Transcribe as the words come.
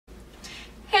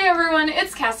Hey everyone,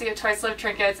 it's Cassie at Twice Love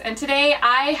Trinkets, and today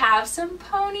I have some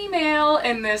pony mail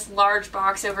in this large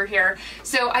box over here.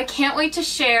 So I can't wait to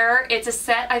share. It's a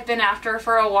set I've been after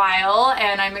for a while,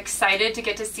 and I'm excited to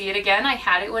get to see it again. I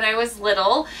had it when I was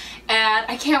little, and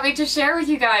I can't wait to share with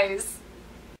you guys.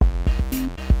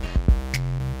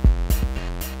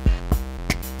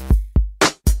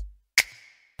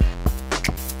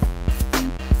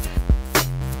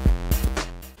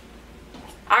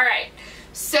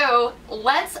 So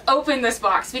let's open this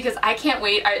box because I can't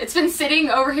wait. It's been sitting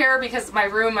over here because my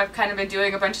room, I've kind of been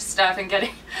doing a bunch of stuff and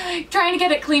trying to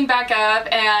get it cleaned back up,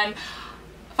 and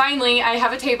finally I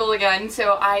have a table again,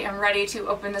 so I am ready to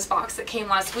open this box that came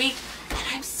last week, and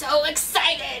I'm so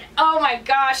excited. Oh my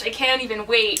gosh, I can't even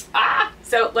wait.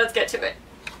 So let's get to it.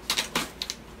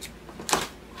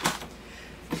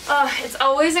 It's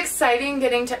always exciting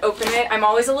getting to open it. I'm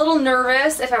always a little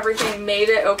nervous if everything made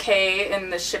it okay in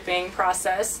the shipping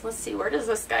process. Let's see, where does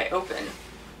this guy open?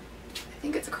 I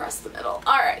think it's across the middle.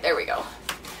 Alright, there we go.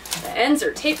 The ends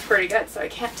are taped pretty good, so I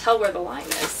can't tell where the line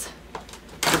is.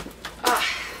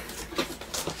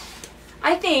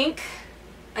 I think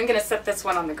I'm going to set this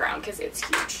one on the ground because it's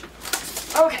huge.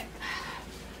 Okay.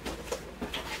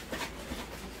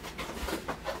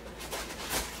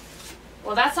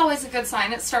 Well, that's always a good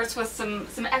sign. It starts with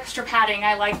some extra padding.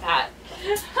 I like that.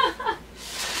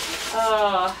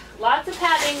 Lots of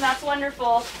padding. That's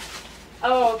wonderful.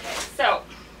 Oh, okay. So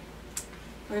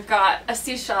we've got a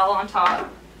seashell on top.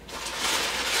 Lots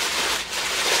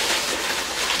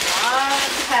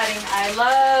of padding. I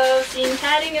love seeing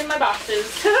padding in my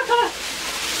boxes.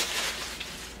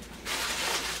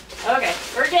 Okay,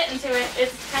 we're getting to it.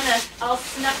 It's kind of all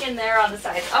snuck in there on the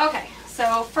sides. Okay,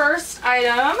 so first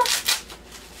item.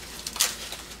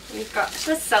 We've got,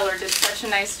 the seller did such a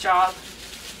nice job.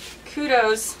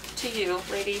 Kudos to you,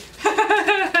 lady.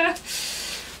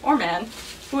 Or man,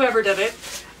 whoever did it.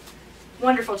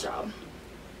 Wonderful job.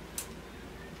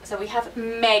 So we have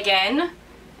Megan,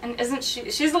 and isn't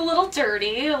she's a little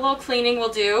dirty, a little cleaning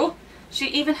will do. She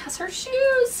even has her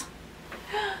shoes.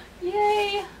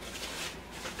 Yay.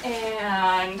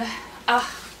 And,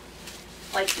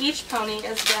 like each pony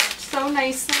is wrapped so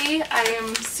nicely. I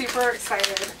am super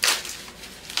excited.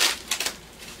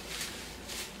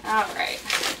 Alright.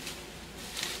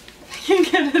 You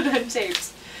can get it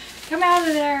untaped. Come out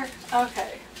of there.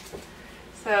 Okay.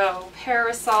 So,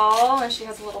 parasol, and she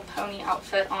has a little pony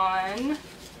outfit on.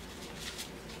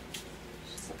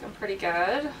 She's looking pretty good.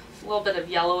 A little bit of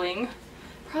yellowing.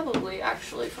 Probably,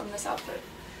 actually, from this outfit.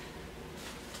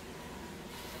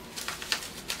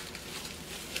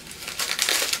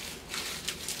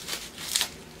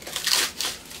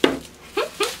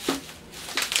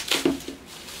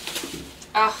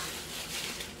 Oh,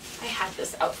 I had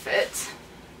this outfit,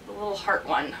 the little heart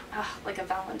one, like a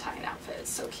Valentine outfit.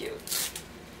 It's so cute.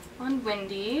 On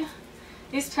Windy.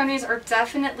 These ponies are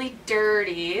definitely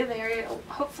dirty. They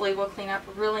hopefully will clean up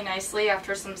really nicely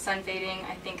after some sun fading.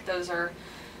 I think those are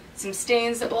some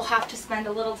stains that we'll have to spend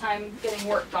a little time getting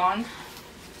worked on.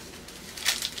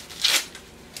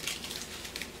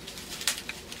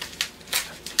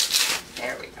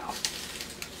 There we go.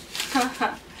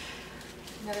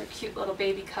 Another cute little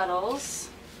baby cuddles.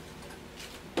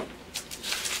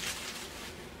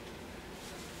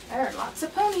 There are lots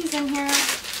of ponies in here.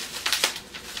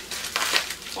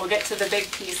 We'll get to the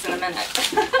big piece in a minute.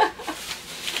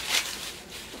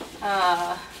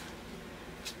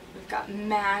 We've got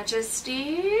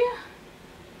Majesty.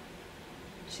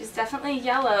 She's definitely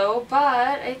yellow,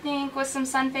 but I think with some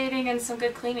sun fading and some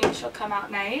good cleaning, she'll come out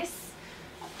nice.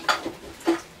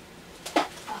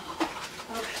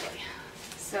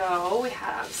 So we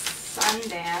have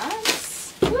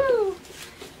Sundance. Woo!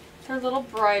 Her little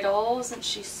bridle, isn't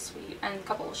she sweet? And a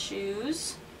couple of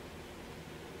shoes.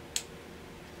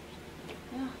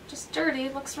 Yeah, just dirty.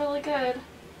 Looks really good.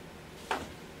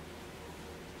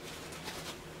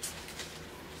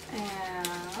 And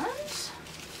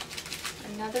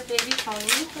another baby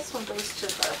pony. This one goes to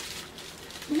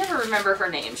the... I never remember her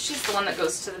name. She's the one that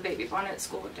goes to the baby bonnet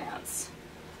school dance.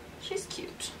 She's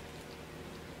cute.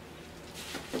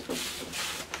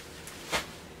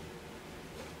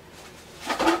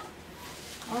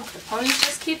 Oh, the ponies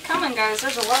just keep coming, guys.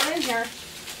 There's a lot in here.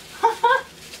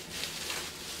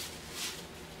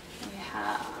 We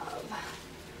have,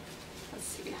 let's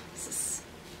see, this is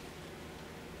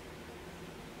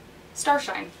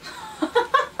Starshine.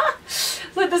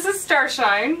 So this is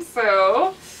Starshine,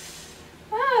 so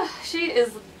she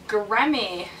is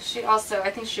gremmy. She also, I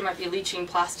think she might be leaching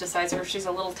plasticizer. She's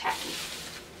a little tacky.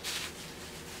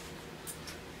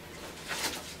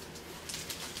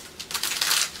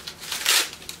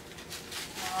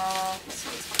 This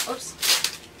one's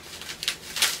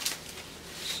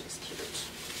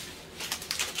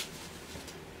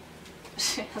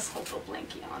little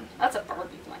blankie on. That's a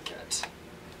Barbie blanket.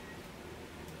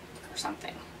 Or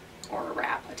something. Or a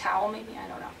wrap, a towel maybe, I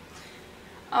don't know.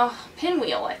 Oh,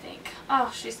 pinwheel, I think.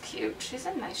 Oh, she's cute. She's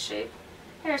in nice shape.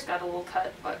 Hair's got a little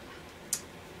cut, but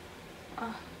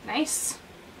oh, nice.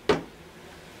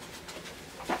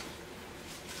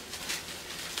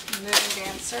 Moon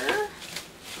dancer.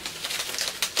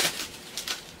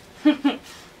 And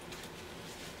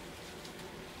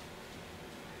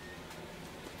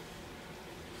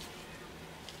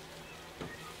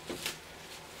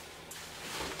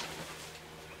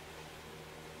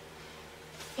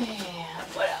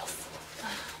what else?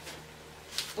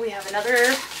 We have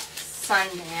another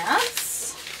Sundance.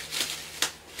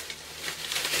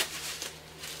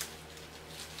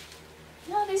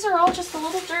 No, these are all just a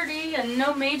little dirty and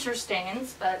no major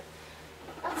stains, but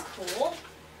that's cool.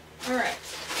 Alright,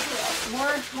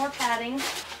 more padding.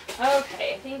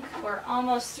 Okay, I think we're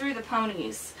almost through the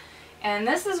ponies. And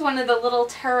this is one of the little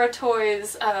Terra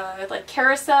Toys, like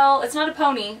carousel. It's not a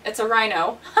pony, it's a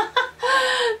rhino.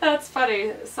 That's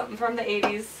funny, something from the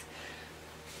 80s.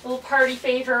 Little party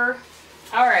favor.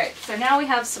 Alright, so now we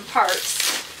have some parts.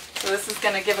 So this is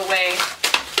going to give away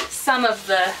some of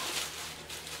the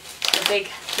big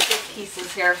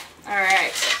pieces here.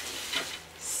 Alright,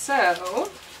 so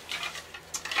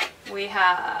we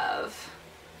have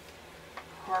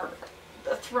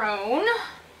the throne.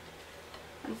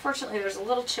 Unfortunately there's a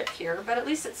little chip here, but at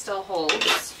least it still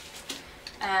holds.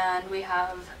 And we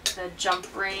have the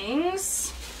jump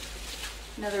rings,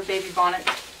 another baby bonnet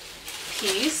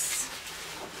piece.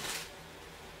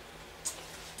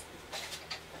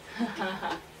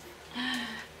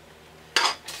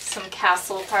 Some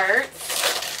castle parts.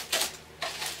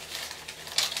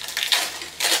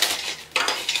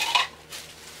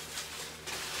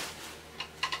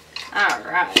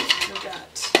 Alright, we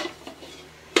got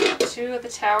 2 of the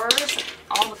towers,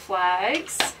 all the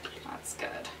flags. That's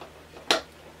good.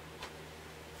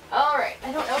 Alright,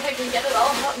 I don't know if I can get it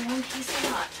all out in one piece or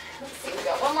not. Let's see, we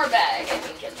got one more bag, I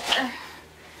think, in there.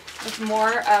 With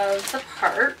more of the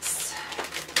parts.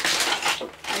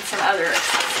 And some other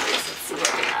accessories. Let's see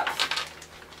what we have.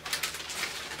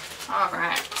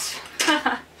 Alright.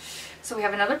 So we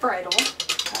have another bridle.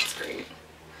 That's great.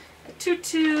 A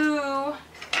tutu.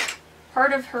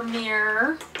 Part of her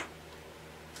mirror.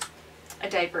 A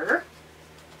diaper.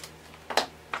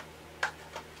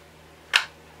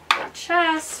 Her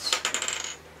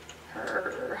chest.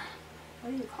 Her,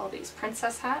 what do you call these?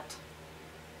 Princess hat?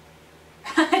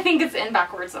 I think it's in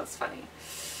backwards. That's funny.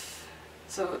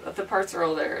 So the parts are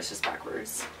all there, it's just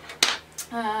backwards.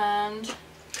 And a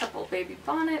couple baby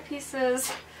bonnet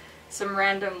pieces, some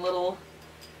random little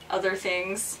other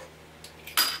things.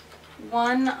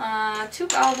 2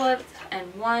 goblets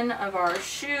and 1 of our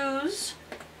shoes.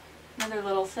 Another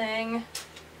little thing.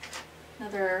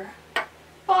 Another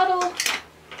bottle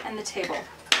and the table.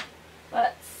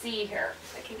 Let's see here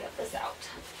if I can get this out.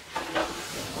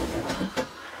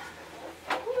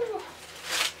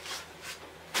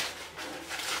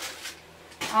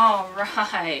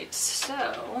 Alright, so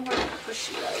we're going to push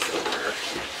you guys over.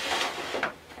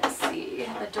 Let's see,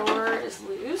 the door is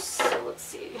loose, so let's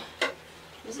see.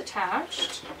 It's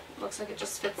attached. Looks like it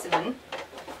just fits in.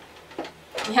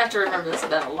 You have to remember this has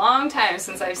been a long time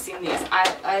since I've seen these.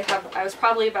 I was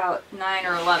probably about 9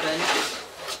 or 11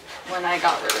 when I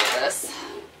got rid of this.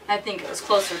 I think it was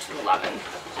closer to 11.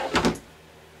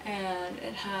 And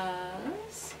it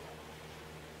has,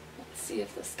 let's see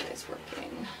if this guy's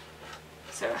working.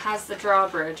 So it has the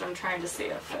drawbridge. I'm trying to see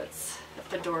if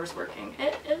the door's working.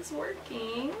 It is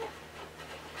working.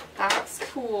 That's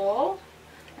cool.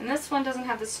 And this one doesn't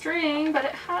have the string, but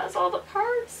it has all the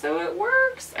parts, so it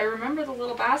works. I remember the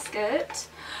little basket.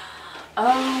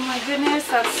 Oh my goodness,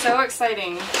 that's so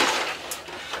exciting.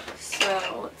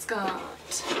 So it's got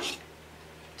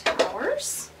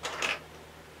towers.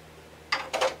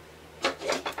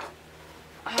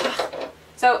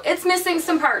 So it's missing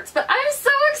some parts, but I'm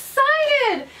so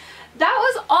excited! That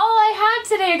was all I had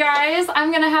today, guys.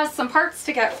 I'm gonna have some parts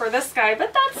to get for this guy,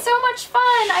 but that's so much fun.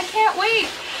 I can't wait.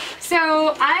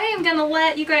 So I am gonna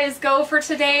let you guys go for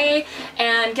today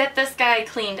and get this guy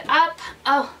cleaned up.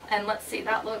 Oh, and let's see,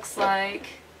 that looks like,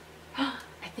 I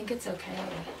think it's okay.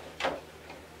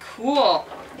 Cool.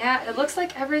 Yeah, it looks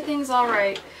like everything's all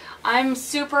right. I'm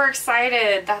super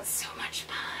excited. That's so much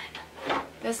fun.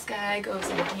 This guy goes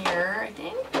in here, I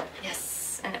think.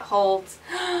 Yes, and it holds.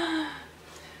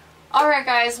 Alright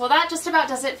guys, well that just about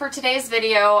does it for today's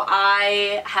video.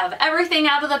 I have everything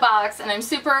out of the box and I'm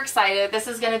super excited. This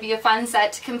is going to be a fun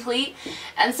set to complete.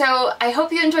 And so I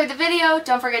hope you enjoyed the video.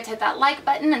 Don't forget to hit that like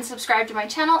button and subscribe to my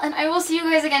channel, and I will see you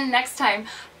guys again next time.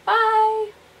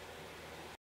 Bye!